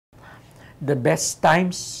the best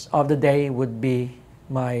times of the day would be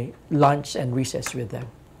my lunch and recess with them.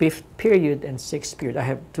 Fifth period and sixth period. I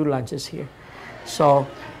have 2 lunches here. So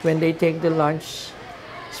when they take the lunch,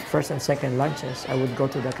 first and second lunches, I would go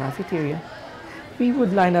to the cafeteria. We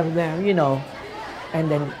would line up there, you know, and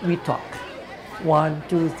then we talk. 1,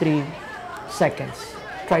 2, 3 seconds.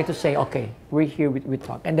 Try to say, okay, we're here, we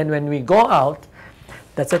talk. And then when we go out,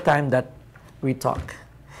 that's the time that we talk.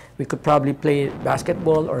 We could probably play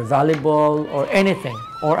basketball or volleyball or anything.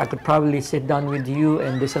 Or I could probably sit down with you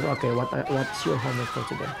and discuss, okay, what's your homework for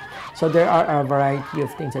today? So there are a variety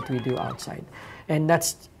of things that we do outside. And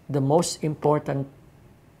that's the most important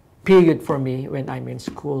period for me when I'm in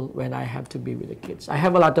school, when I have to be with the kids. I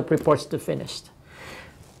have a lot of reports to finish,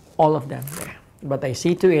 all of them there. But I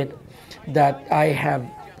see to it that I have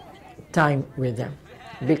time with them.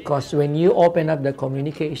 Because when you open up the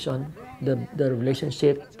communication, the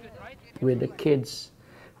relationship with the kids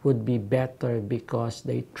would be better because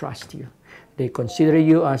they trust you. They consider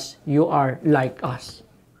you as you are like us.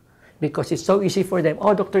 Because it's so easy for them.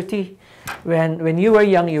 Oh, Dr. T, when you were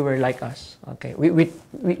young, you were like us. Okay,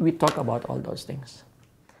 we talk about all those things.